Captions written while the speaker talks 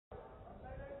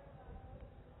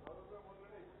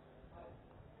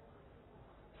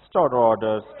Store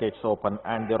orders, gates open,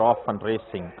 and they're off and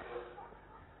racing.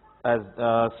 As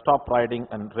stop riding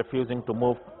and refusing to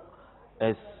move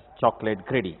is Chocolate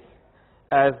Greedy.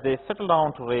 As they settle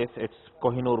down to race, it's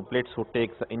Kohinoor Blitz who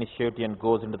takes the initiative and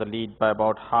goes into the lead by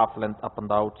about half length. Up on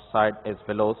the outside is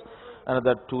Veloz.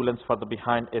 Another 2 lengths further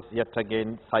behind is yet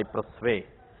again Cypress Way.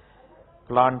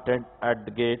 Planted at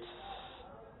the gates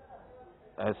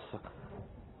as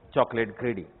Chocolate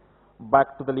Greedy.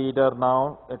 Back to the leader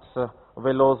now. It's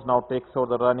Veloz now takes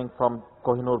over the running from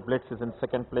Kohinoor Blitz is in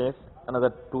second place.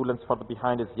 Another 2 lengths further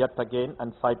behind is yet again,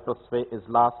 and Cypress Way is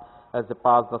last as they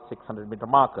pass the 600-meter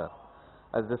marker.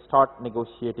 As they start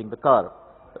negotiating the curve.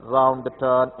 Round the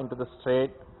turn into the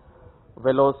straight,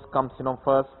 Veloz comes in on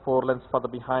first, 4 lengths further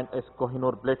behind is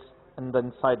Kohinoor Blitz in the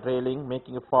inside railing,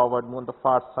 making a forward move on the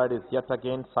far side is yet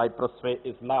again Cypress Way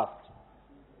is last.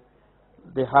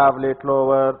 They have little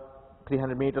over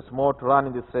 300 meters more to run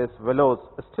in this race. Veloz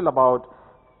is still about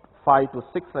 5 to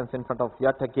 6 lengths in front of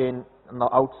yet again on the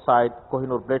outside,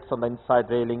 Kohinoor Blitz on the inside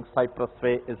railing, Cypress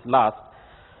Way is last.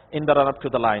 In the run-up to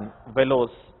the line, Veloz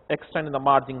extending the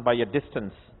margin by a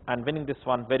distance and winning this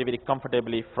one very, very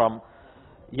comfortably from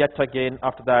yet again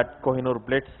after that Kohinoor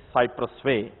Blitz, Cypress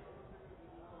Way.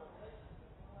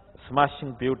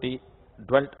 Smashing Beauty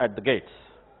dwelt at the gates.